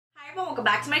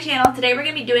welcome back to my channel. Today we're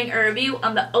going to be doing a review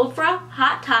on the Ofra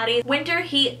Hot Toddies Winter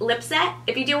Heat Lip Set.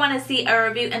 If you do want to see a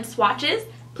review and swatches,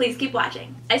 please keep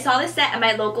watching. I saw this set at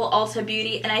my local Ulta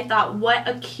Beauty and I thought, what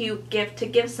a cute gift to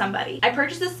give somebody. I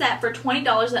purchased this set for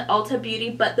 $20 at Ulta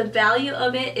Beauty, but the value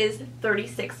of it is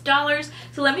 $36.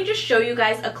 So let me just show you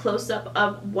guys a close-up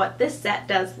of what this set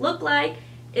does look like.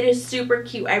 It is super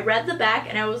cute. I read the back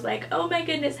and I was like, oh my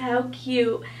goodness, how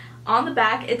cute. On the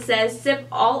back it says, sip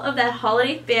all of that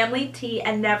holiday family tea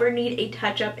and never need a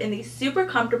touch-up in these super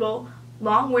comfortable,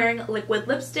 long-wearing liquid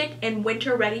lipstick in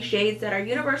winter-ready shades that are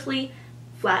universally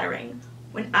flattering.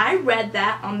 When I read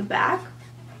that on the back,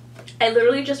 I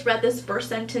literally just read this first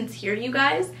sentence here, you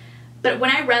guys. But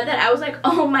when I read that, I was like,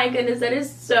 oh my goodness, that is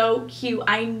so cute.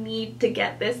 I need to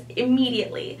get this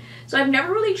immediately. So I've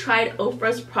never really tried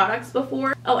Ofra's products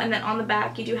before. Oh, and then on the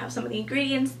back, you do have some of the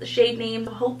ingredients, the shade names.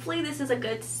 Hopefully this is a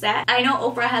good set. I know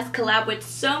Ofra has collabed with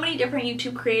so many different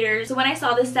YouTube creators. So when I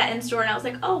saw this set in store, and I was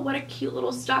like, oh, what a cute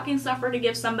little stocking stuffer to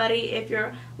give somebody if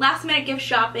you're last minute gift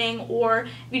shopping or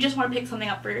if you just want to pick something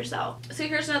up for yourself. So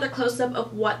here's another close-up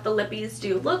of what the lippies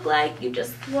do look like. You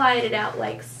just slide it out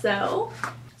like so.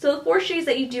 So the 4 shades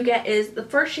that you do get is, the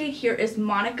first shade here is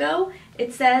Monaco.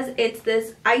 It says it's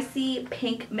this icy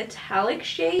pink metallic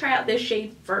shade. Try out this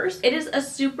shade first. It is a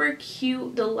super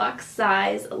cute deluxe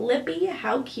size lippy.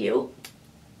 How cute.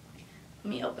 Let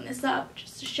me open this up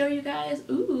just to show you guys.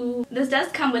 Ooh. This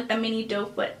does come with a mini doe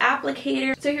foot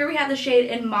applicator. So here we have the shade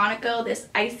in Monaco, this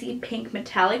icy pink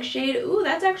metallic shade. Ooh,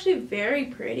 that's actually very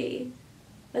pretty.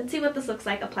 Let's see what this looks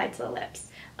like applied to the lips.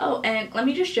 Oh, and let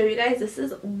me just show you guys, this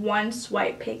is one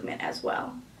swipe pigment as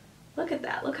well. Look at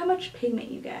that. Look how much pigment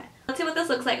you get. Let's see what this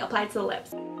looks like applied to the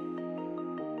lips.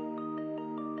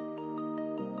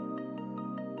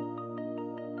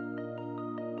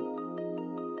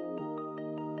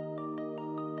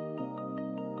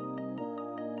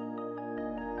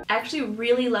 I actually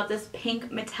really love this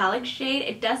pink metallic shade.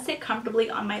 It does sit comfortably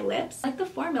on my lips. I like the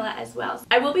formula as well.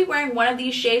 I will be wearing one of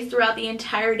these shades throughout the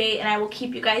entire day and I will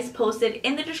keep you guys posted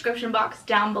in the description box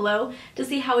down below to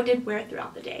see how it did wear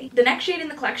throughout the day. The next shade in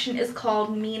the collection is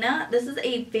called Mina. This is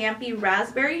a vampy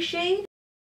raspberry shade.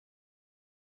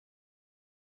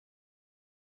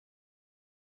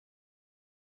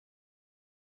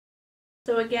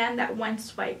 So again, that one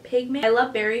swipe pigment. I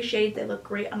love berry shades. They look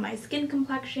great on my skin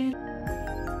complexion.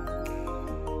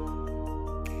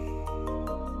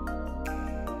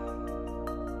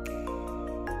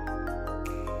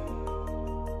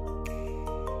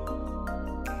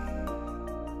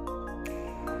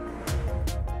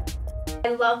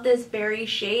 I love this berry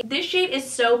shade. This shade is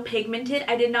so pigmented.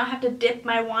 I did not have to dip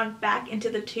my wand back into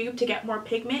the tube to get more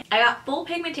pigment. I got full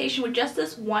pigmentation with just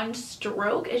this one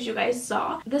stroke, as you guys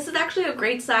saw. This is actually a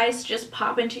great size to just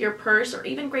pop into your purse or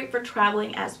even great for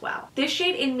traveling as well. This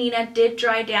shade in Mina did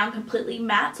dry down completely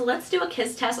matte, so let's do a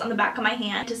kiss test on the back of my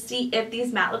hand to see if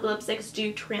these matte lip lipsticks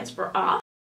do transfer off.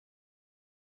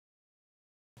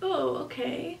 Oh,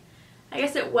 okay. I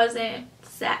guess it wasn't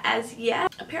set as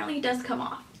yet. Apparently it does come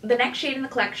off. The next shade in the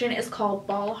collection is called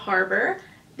Bal Harbour.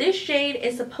 This shade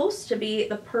is supposed to be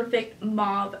the perfect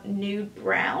mauve nude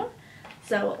brown.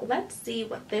 So let's see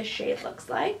what this shade looks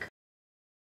like.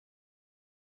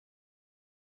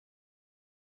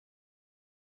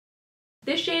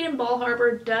 This shade in Bal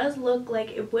Harbour does look like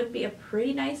it would be a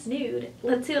pretty nice nude.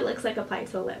 Let's see what it looks like applied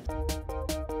to the lips.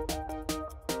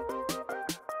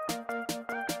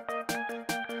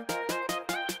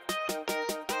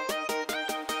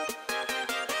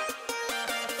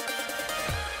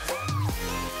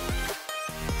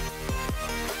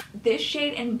 This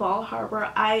shade in Bal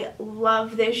Harbour, I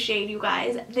love this shade, you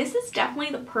guys. This is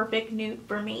definitely the perfect nude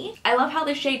for me. I love how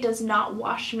this shade does not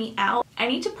wash me out. I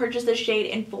need to purchase this shade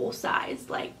in full size,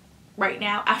 like right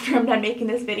now after I'm done making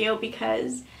this video,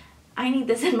 because I need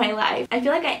this in my life. I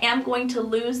feel like I am going to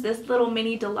lose this little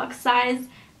mini deluxe size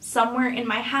somewhere in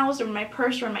my house or in my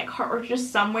purse or in my car or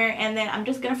just somewhere, and then I'm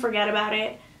just gonna forget about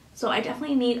it. So I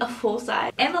definitely need a full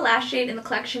size. And the last shade in the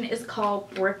collection is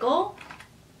called Brickell.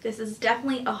 This is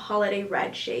definitely a holiday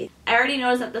red shade. I already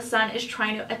noticed that the sun is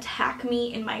trying to attack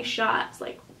me in my shots.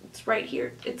 Like, it's right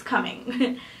here. It's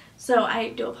coming. So I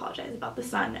do apologize about the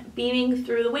sun beaming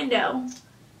through the window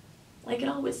like it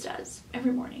always does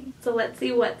every morning. So let's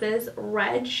see what this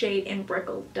red shade in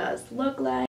Brickell does look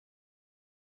like.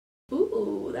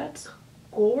 Ooh, that's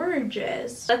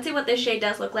gorgeous. Let's see what this shade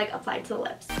does look like applied to the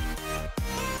lips.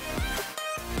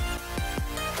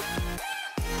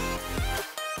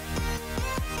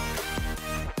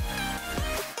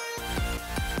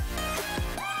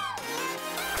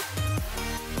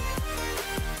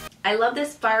 I I love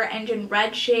this Fire Engine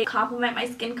Red shade, complement my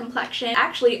skin complexion.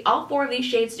 Actually, all 4 of these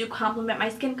shades do complement my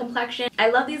skin complexion. I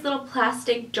love these little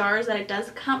plastic jars that it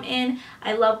does come in.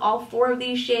 I love all 4 of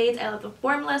these shades. I love the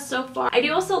formula so far. I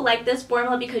do also like this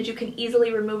formula because you can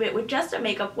easily remove it with just a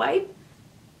makeup wipe.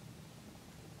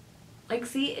 Like,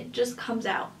 see, it just comes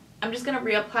out. I'm just gonna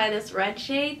reapply this red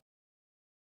shade.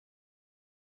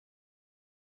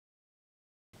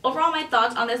 Overall, my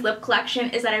thoughts on this lip collection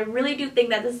is that I really do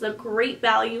think that this is a great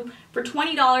value. For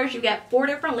 $20, you get 4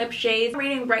 different lip shades.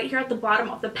 Rating right here at the bottom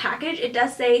of the package, it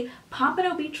does say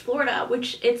Pompano Beach, Florida,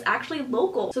 which it's actually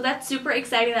local. So that's super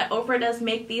exciting that Ofra does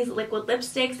make these liquid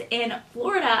lipsticks in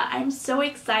Florida. I'm so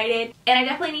excited. And I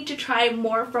definitely need to try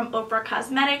more from Ofra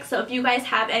Cosmetics. So if you guys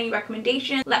have any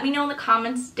recommendations, let me know in the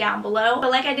comments down below.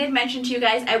 But like I did mention to you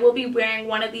guys, I will be wearing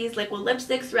one of these liquid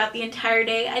lipsticks throughout the entire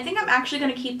day. I think I'm actually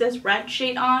going to keep this red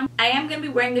shade on. I am going to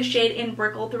be wearing the shade in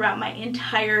Brickell throughout my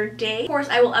entire day. Of course,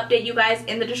 I will update you guys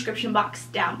in the description box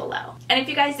down below. And if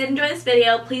you guys did enjoy this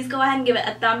video, please go ahead and give it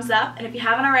a thumbs up. And if you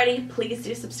haven't already, please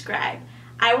do subscribe.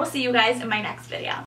 I will see you guys in my next video.